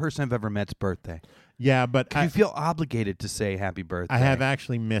every person I've ever met's birthday. Yeah, but you feel obligated to say happy birthday. I have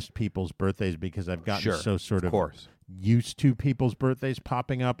actually missed people's birthdays because I've gotten so sort of used to people's birthdays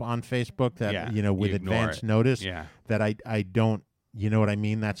popping up on Facebook that with advance notice that I don't. You know what I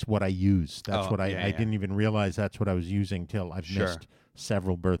mean? That's what I use. That's what I didn't even realize that's what I was using till I've missed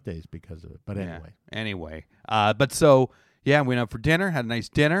several birthdays because of it. But anyway. But so, we went out for dinner, had a nice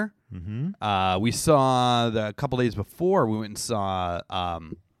dinner. Mm-hmm. We saw a couple days before, we went and saw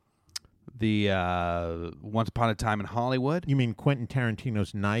the Once Upon a Time in Hollywood. You mean Quentin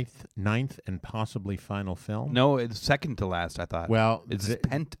Tarantino's ninth and possibly final film? No, it's second to last, I thought. Well, it's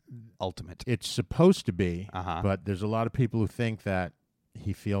penultimate. It's supposed to be, but there's a lot of people who think that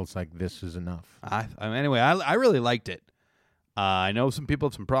he feels like this is enough. Anyway, I really liked it. I know some people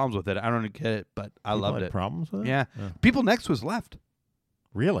have some problems with it. I don't get it, but I loved it. Problems with it? Yeah. People next to us left.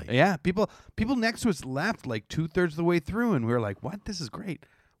 Really? Yeah. People next to us left like 2/3 of the way through, and we were like, "What? This is great."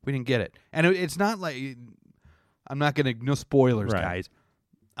 We didn't get it, and it's not like I'm not gonna no spoilers, guys.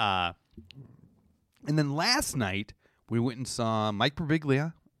 And then last night we went and saw Mike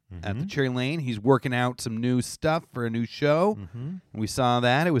Birbiglia at the Cherry Lane. He's working out some new stuff for a new show. And we saw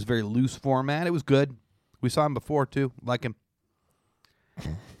that. It was very loose format. It was good. We saw him before too. Like him.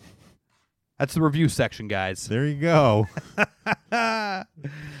 That's the review section, guys. There you go.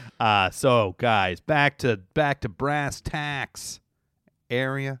 So guys, back to brass tacks.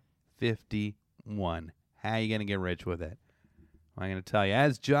 Area 51. How you gonna get rich with it? I'm gonna tell you.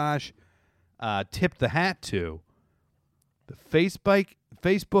 As Josh tipped the hat to, the Facebook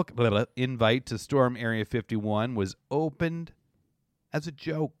invite to storm Area 51 was opened as a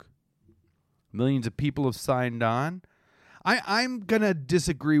joke. Millions of people have signed on. I'm going to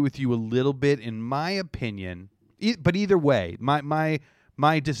disagree with you a little bit in my opinion, but either way, my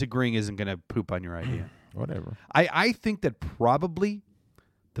disagreeing isn't going to poop on your idea. Whatever. I think that probably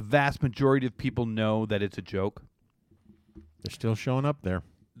the vast majority of people know that it's a joke. They're still showing up there.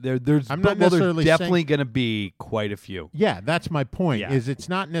 There's definitely going to be quite a few. Yeah, that's my point. Is it's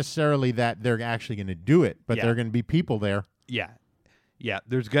not necessarily that they're actually going to do it, but there are going to be people there. Yeah.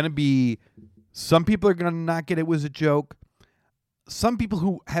 There's going to be some people are going to not get it was a joke. Some people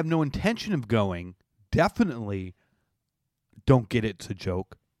who have no intention of going definitely don't get it's a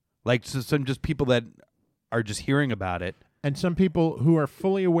joke. Like some just people that are just hearing about it, and some people who are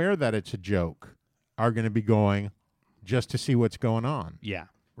fully aware that it's a joke are going to be going just to see what's going on. Yeah.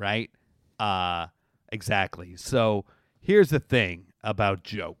 Right? Exactly. So here's the thing about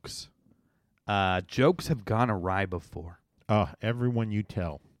jokes. Jokes have gone awry before. Everyone you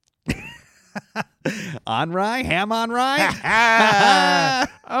tell. On rye? Ham on rye?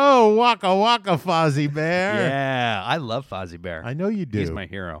 Oh, waka waka, Fozzie Bear. Yeah, I love Fozzie Bear. I know you do. He's my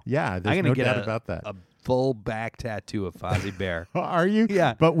hero. Yeah, there's no doubt about that. A full back tattoo of Fozzie Bear. Are you?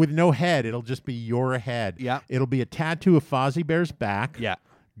 Yeah. But with no head. It'll just be your head. Yeah. It'll be a tattoo of Fozzie Bear's back. Yeah.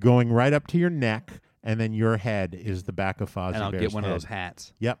 Going right up to your neck, and then your head is the back of Fozzie Bear's head. And I'll get one of those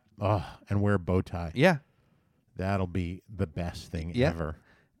hats. Yep. And wear a bow tie. Yeah. That'll be the best thing ever.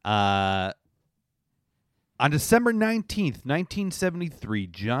 On December 19th, 1973,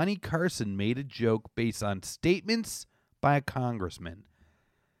 Johnny Carson made a joke based on statements by a congressman.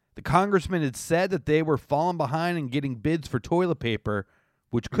 The congressman had said that they were falling behind in getting bids for toilet paper,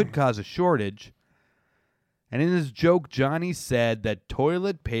 which could cause a shortage. And in his joke, Johnny said that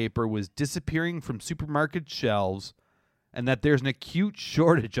toilet paper was disappearing from supermarket shelves and that there's an acute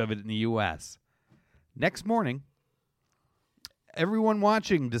shortage of it in the U.S. Next morning, everyone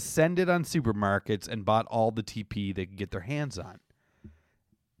watching descended on supermarkets and bought all the TP they could get their hands on.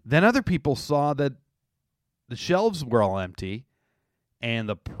 Then other people saw that the shelves were all empty, and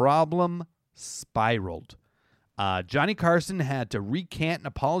the problem spiraled. Johnny Carson had to recant and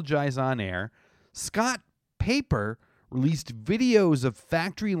apologize on air. Scott Paper released videos of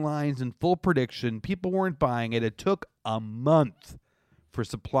factory lines in full production. People weren't buying it. It took a month for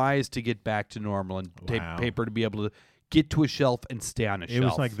supplies to get back to normal and paper to be able to get to a shelf and stay on a shelf. It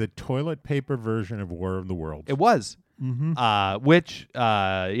was like the toilet paper version of War of the Worlds. It was. Mm-hmm.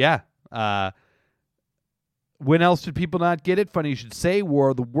 When else did people not get it? Funny you should say War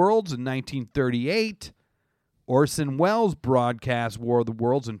of the Worlds in 1938. Orson Welles broadcast War of the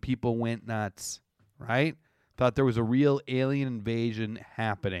Worlds and people went nuts, right? Thought there was a real alien invasion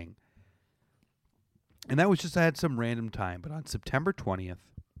happening. And that was just at some random time. But on September 20th,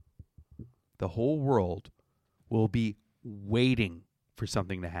 the whole world will be waiting for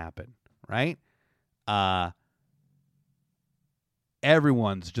something to happen, right?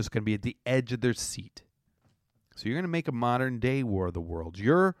 Everyone's just going to be at the edge of their seat. So you're going to make a modern day War of the Worlds.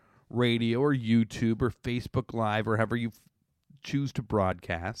 Your radio or YouTube or Facebook Live or however you choose to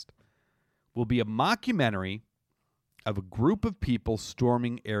broadcast will be a mockumentary of a group of people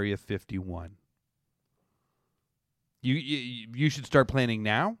storming Area 51. You should start planning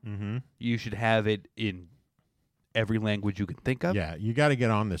now. Mm-hmm. You should have it in every language you can think of. Yeah, you got to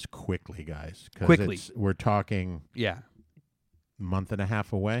get on this quickly, guys. Quickly. We're talking month and a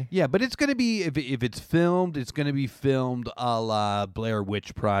half away. Yeah, but it's going to be, if it's filmed, it's going to be filmed a la Blair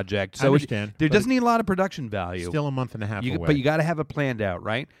Witch Project. So I understand. There doesn't need a lot of production value. Still a month and a half away. But you got to have it planned out,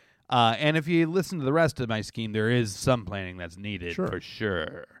 right? And if you listen to the rest of my scheme, there is some planning that's needed for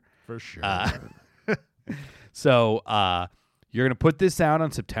sure. For sure. So you're going to put this out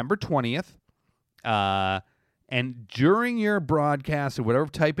on September 20th. And during your broadcast, or whatever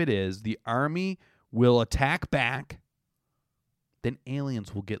type it is, the Army will attack back. Then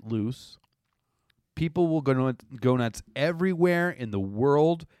aliens will get loose. People will go nuts everywhere in the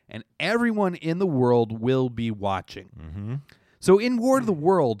world, and everyone in the world will be watching. Mm-hmm. So in War of the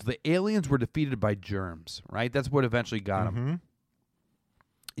Worlds, the aliens were defeated by germs, right? That's what eventually got them.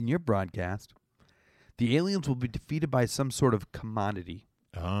 In your broadcast, the aliens will be defeated by some sort of commodity.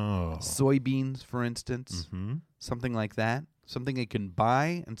 Oh. Soybeans, for instance. Mm-hmm. Something like that. Something they can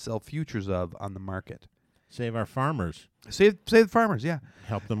buy and sell futures of on the market. Save our farmers. Save the farmers, yeah.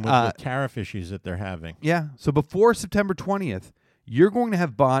 Help them with the tariff issues that they're having. Yeah. So before September 20th, you're going to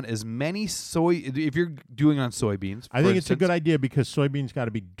have bought as many if you're doing it on soybeans. I think it's a good idea because soybeans got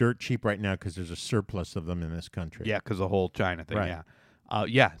to be dirt cheap right now because there's a surplus of them in this country. Yeah, because the whole China thing, right.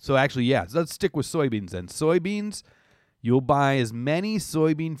 yeah. So actually, so let's stick with soybeans then. Soybeans, you'll buy as many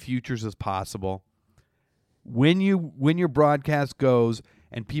soybean futures as possible. When your broadcast goes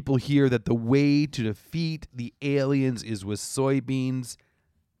and people hear that the way to defeat the aliens is with soybeans,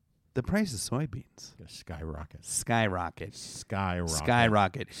 the price of soybeans skyrocket.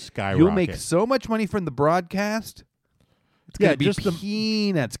 You'll make so much money from the broadcast. It's going to be just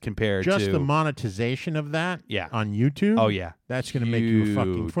peanuts compared to just the monetization of that. Yeah. On YouTube. Oh yeah, that's going to make you a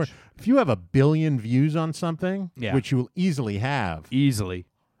fucking fortune. If you have 1 billion views on something, which you will easily have,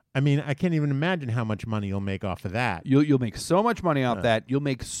 I mean, I can't even imagine how much money you'll make off of that. You'll make so much money off that. You'll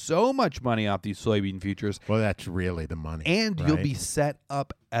make so much money off these soybean futures. Well, that's really the money. And right? You'll be set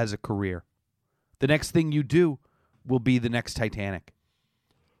up as a career. The next thing you do will be the next Titanic.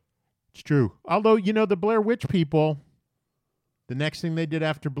 It's true. Although, the Blair Witch people, the next thing they did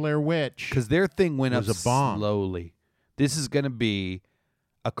after Blair Witch, because their thing went up a bomb. Slowly. This is going to be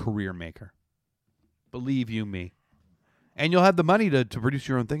a career maker. Believe you me. And you'll have the money to produce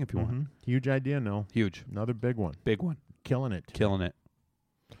your own thing if you want. Huge idea, no? Huge. Another big one. Killing it.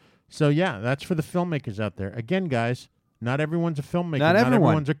 So, yeah, that's for the filmmakers out there. Again, guys, not everyone's a filmmaker. Not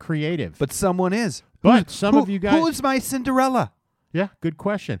everyone's a creative. But someone is. But some of you guys... Who's my Cinderella? Yeah, good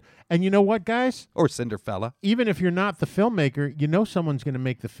question. And you know what, guys? Or Cinderfella. Even if you're not the filmmaker, you know someone's going to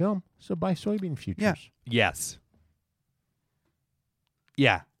make the film, so buy soybean futures. Yeah. Yes.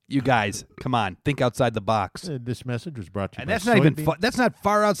 Yeah. You guys, come on, think outside the box. This message was brought to you and by that's not even that's not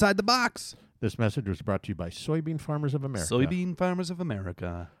far outside the box. This message was brought to you by Soybean Farmers of America. Soybean Farmers of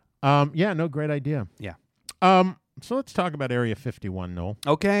America. Yeah, no, great idea. Yeah. So let's talk about Area 51, Noel.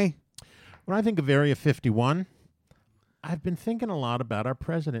 Okay. When I think of Area 51, I've been thinking a lot about our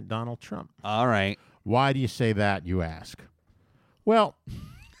president, Donald Trump. All right. Why do you say that, you ask? Well,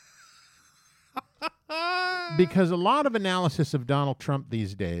 because a lot of analysis of Donald Trump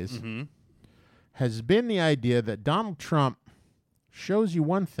these days has been the idea that Donald Trump shows you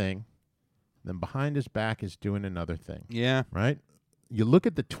one thing, then behind his back is doing another thing. Yeah. Right? You look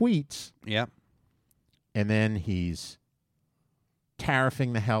at the tweets. Yeah. And then he's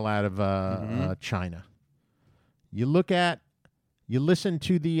tariffing the hell out of China. You listen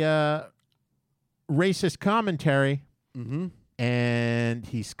to the racist commentary, and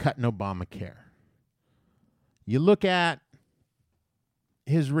he's cutting Obamacare. You look at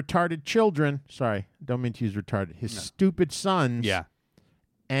his retarded children. Sorry, don't mean to use retarded. His stupid sons. Yeah.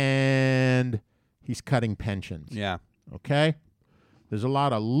 And he's cutting pensions. Yeah. Okay? There's a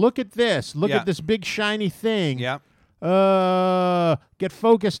lot of, look at this. Look at this big shiny thing. Yeah. Get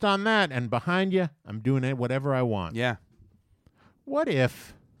focused on that. And behind you, I'm doing whatever I want. Yeah. What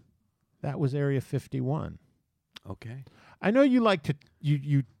if that was Area 51? Okay. I know you like to,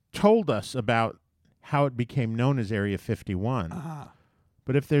 you told us about how it became known as Area 51.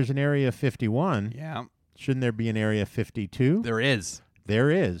 But if there's an Area 51, shouldn't there be an Area 52? There is. There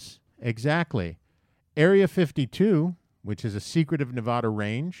is. Exactly. Area 52, which is a secretive Nevada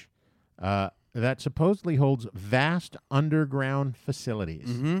range, that supposedly holds vast underground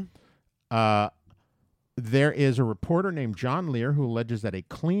facilities. There is a reporter named John Lear who alleges that a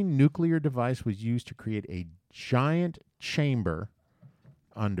clean nuclear device was used to create a giant chamber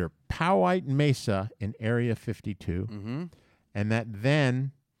under Powhite Mesa in Area 52, and that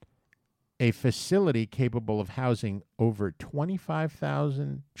then a facility capable of housing over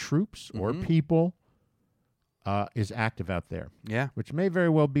 25,000 troops or people is active out there. Yeah. Which may very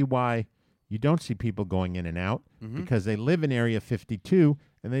well be why you don't see people going in and out, because they live in Area 52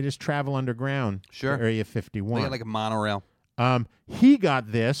 and they just travel underground to Area 51. They got like a monorail. He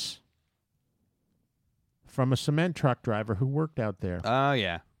got this from a cement truck driver who worked out there. Oh,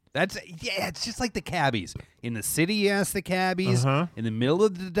 yeah. It's just like the cabbies. In the city, yes, the cabbies. In the middle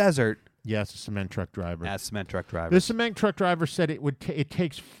of the desert. Yes, a cement truck driver. Yes, cement truck driver. The cement truck driver said it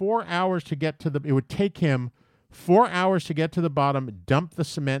takes 4 hours to get to the. It would take him 4 hours to get to the bottom, dump the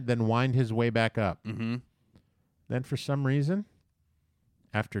cement, then wind his way back up. Then, for some reason,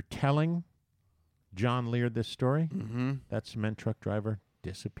 after telling John Lear this story, that cement truck driver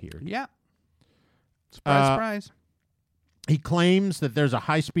disappeared. Yeah. Surprise. He claims that there's a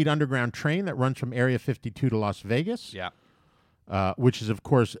high-speed underground train that runs from Area 52 to Las Vegas. Yeah. Which is, of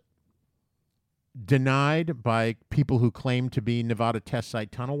course, denied by people who claim to be Nevada test site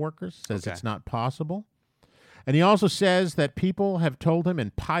tunnel workers. Says it's not possible. And he also says that people have told him,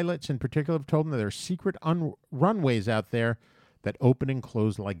 and pilots in particular have told him, that there are secret runways out there that open and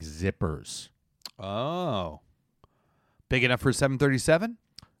close like zippers. Oh. Big enough for a 737?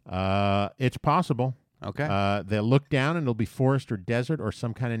 It's possible. Okay. They'll look down and it'll be forest or desert or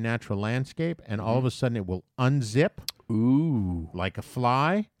some kind of natural landscape, and all of a sudden it will unzip. Ooh. Like a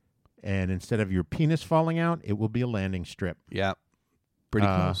fly, and instead of your penis falling out, it will be a landing strip. Yeah. Pretty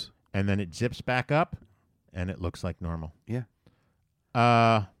close. And then it zips back up, and it looks like normal. Yeah.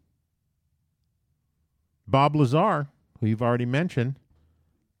 Bob Lazar, who you've already mentioned,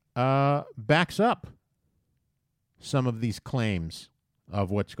 backs up some of these claims of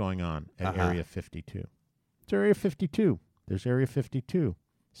what's going on at Area 52. It's Area 52. There's Area 52.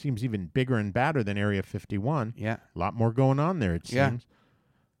 Seems even bigger and badder than Area 51. Yeah. A lot more going on there, it seems.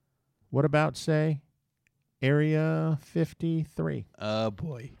 What about, say, Area 53? Oh,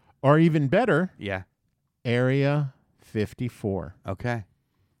 boy. Or even better, yeah, Area 54. Okay. I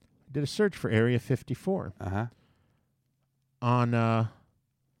did a search for Area 54.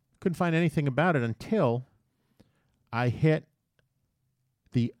 Couldn't find anything about it until I hit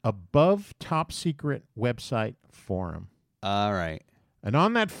the Above Top Secret website forum. All right. And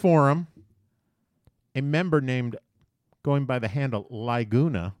on that forum, a member named, going by the handle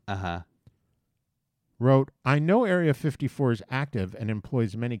Laguna, wrote, I know Area 54 is active and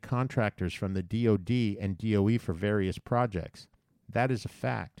employs many contractors from the DOD and DOE for various projects. That is a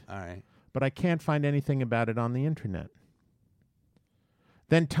fact. All right. But I can't find anything about it on the internet.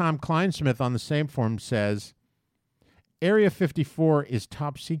 Then Tom Kleinsmith on the same forum says, Area 54 is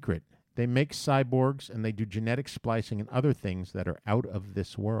top secret. They make cyborgs and they do genetic splicing and other things that are out of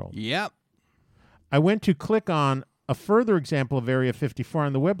this world. Yep. I went to click on a further example of Area 54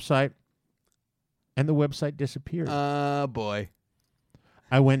 on the website, and the website disappeared. Boy.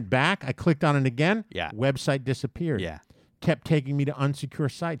 I went back. I clicked on it again. Yeah. Website disappeared. Yeah. Kept taking me to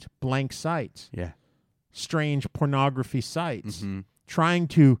unsecure sites, blank sites. Yeah. Strange pornography sites. Trying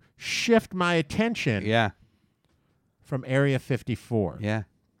to shift my attention. Yeah. From Area 54. Yeah.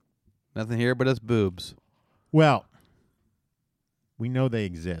 Nothing here but us boobs. Well, we know they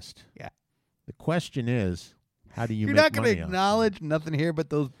exist. Yeah. The question is, how do you You're make not money going to acknowledge nothing here but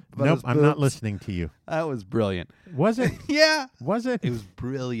those Nope, those I'm not boobs? listening to you. That was brilliant. Was it? Yeah. Was it? It was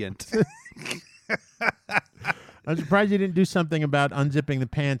brilliant. I'm surprised you didn't do something about unzipping the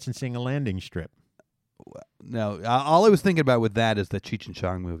pants and seeing a landing strip. No, all I was thinking about with that is the Cheech and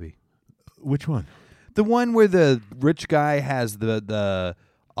Chong movie. Which one? The one where the rich guy has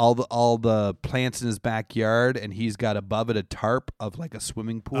all the plants in his backyard, and he's got above it a tarp of like a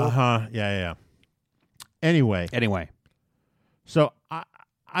swimming pool. Yeah. Anyway. So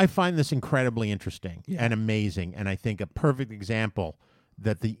I find this incredibly interesting and amazing, and I think a perfect example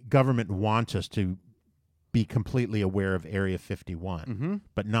that the government wants us to be completely aware of Area 51,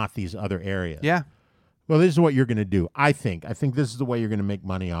 but not these other areas. Yeah. Well, this is what you're going to do. I think this is the way you're going to make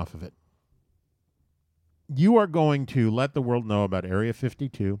money off of it. You are going to let the world know about Area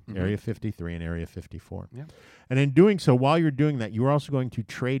 52, Area 53, and Area 54. Yeah. And in doing so, while you're doing that, you're also going to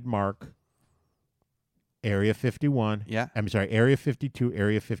trademark Area 51. Yeah. I'm sorry, Area 52,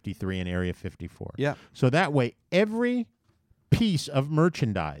 Area 53, and Area 54. Yeah. So that way, every piece of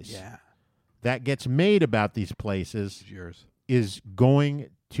merchandise that gets made about these places is going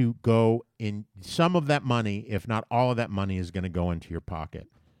to go in. Some of that money, if not all of that money, is going to go into your pocket.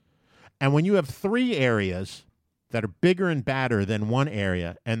 And when you have three areas that are bigger and badder than one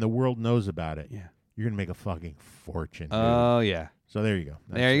area, and the world knows about it, you're going to make a fucking fortune. Dude. Oh, yeah. So there you go.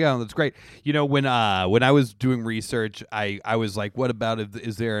 There you go. That's great. You know, when I was doing research, I was like, what about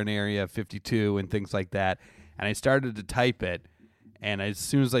is there an Area 52 and things like that? And I started to type it. And as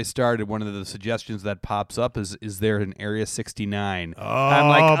soon as I started, one of the suggestions that pops up is there an Area 69? Oh, I'm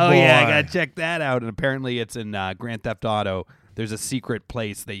like, boy. yeah, I got to check that out. And apparently it's in Grand Theft Auto. There's a secret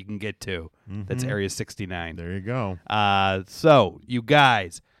place that you can get to that's Area 69. There you go. So, you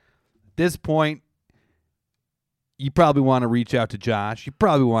guys, at this point, you probably want to reach out to Josh. You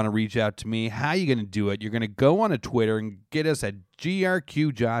probably want to reach out to me. How are you going to do it? You're going to go on a Twitter and get us at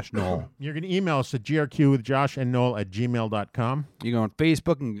GRQ Josh Knoll. You're going to email us at grqwithjoshandnoel@gmail.com. You go on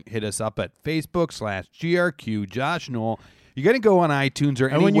Facebook and hit us up at Facebook/GRQ Josh Knoll. You're going to go on iTunes or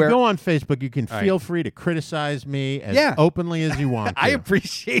anywhere. And when you go on Facebook, you can feel free to criticize me as openly as you want to. I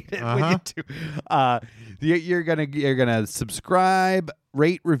appreciate it when you do. You're gonna subscribe,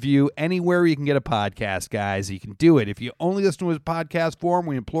 rate, review anywhere you can get a podcast, guys. You can do it. If you only listen to his podcast form,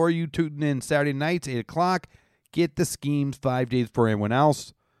 we implore you to tune in Saturday nights, 8 o'clock. Get the schemes 5 days before anyone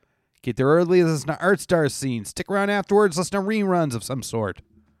else. Get there early, listen to Art Star Scene. Stick around afterwards, listen to reruns of some sort.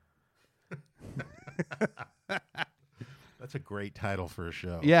 That's a great title for a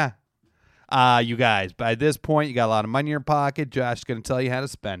show. Yeah. You guys, by this point, you got a lot of money in your pocket. Josh is going to tell you how to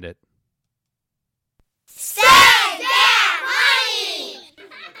spend it. Spend that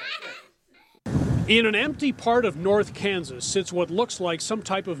money! In an empty part of North Kansas sits what looks like some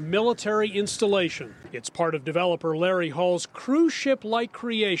type of military installation. It's part of developer Larry Hall's cruise ship-like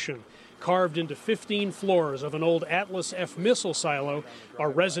creation. Carved into 15 floors of an old Atlas F missile silo are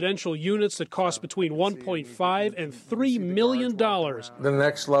residential units that cost between $1.5 and $3 million. The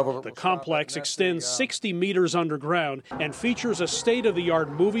next level. The complex extends 60 meters underground and features a state-of-the-art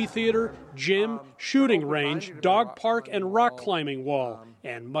movie theater, gym, shooting range, dog park, and rock climbing wall,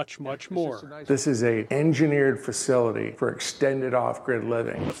 and much, much more. This is an engineered facility for extended off-grid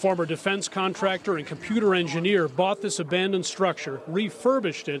living. The former defense contractor and computer engineer bought this abandoned structure,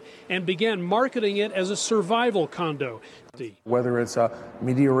 refurbished it, and began marketing it as a survival condo. Whether it's a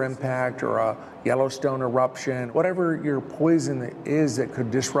meteor impact or a Yellowstone eruption, whatever your poison is that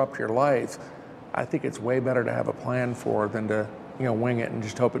could disrupt your life, I think it's way better to have a plan for than to wing it and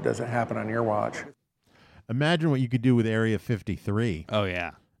just hope it doesn't happen on your watch. Imagine what you could do with Area 53. Oh,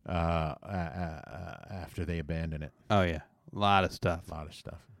 yeah. After they abandon it. Oh, yeah. A lot of stuff.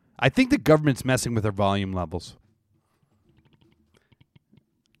 I think the government's messing with our volume levels.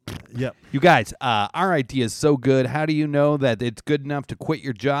 Yep. You guys, our idea is so good. How do you know that it's good enough to quit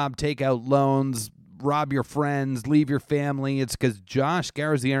your job, take out loans, rob your friends, leave your family? It's because Josh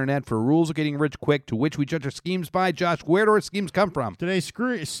scours the internet for rules of getting rich quick, to which we judge our schemes by. Josh, where do our schemes come from? Today's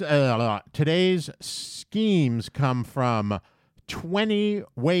schemes come from 20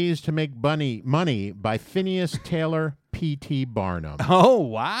 Ways to Make Money by Phineas Taylor P.T. Barnum. Oh,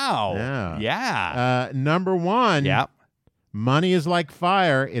 wow. Yeah. Number one. Yep. Money is like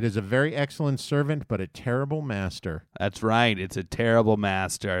fire. It is a very excellent servant, but a terrible master. That's right. It's a terrible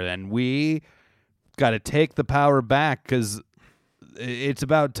master. And we got to take the power back because it's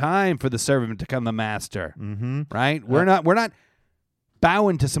about time for the servant to become the master. Mm-hmm. Right? We're not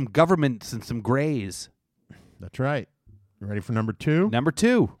bowing to some governments and some grays. That's right. You ready for number two? Number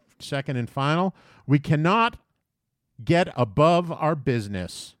two. Second and final. We cannot get above our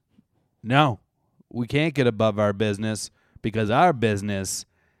business. No, we can't get above our business. Because our business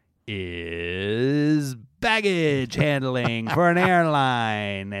is baggage handling for an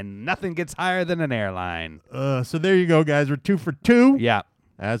airline, and nothing gets higher than an airline. So there you go, guys. We're 2 for 2. Yeah.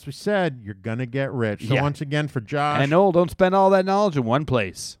 As we said, you're going to get rich. So once again, for Josh. And Noel, don't spend all that knowledge in one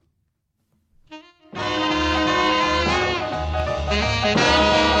place.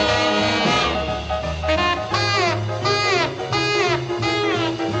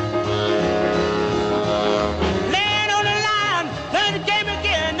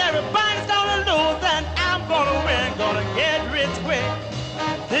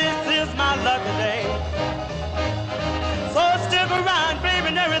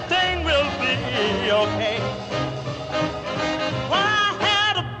 Okay. Well, I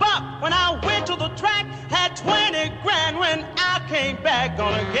had a buck when I went to the track, had 20 grand when I came back,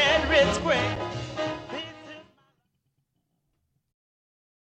 gonna get rich quick.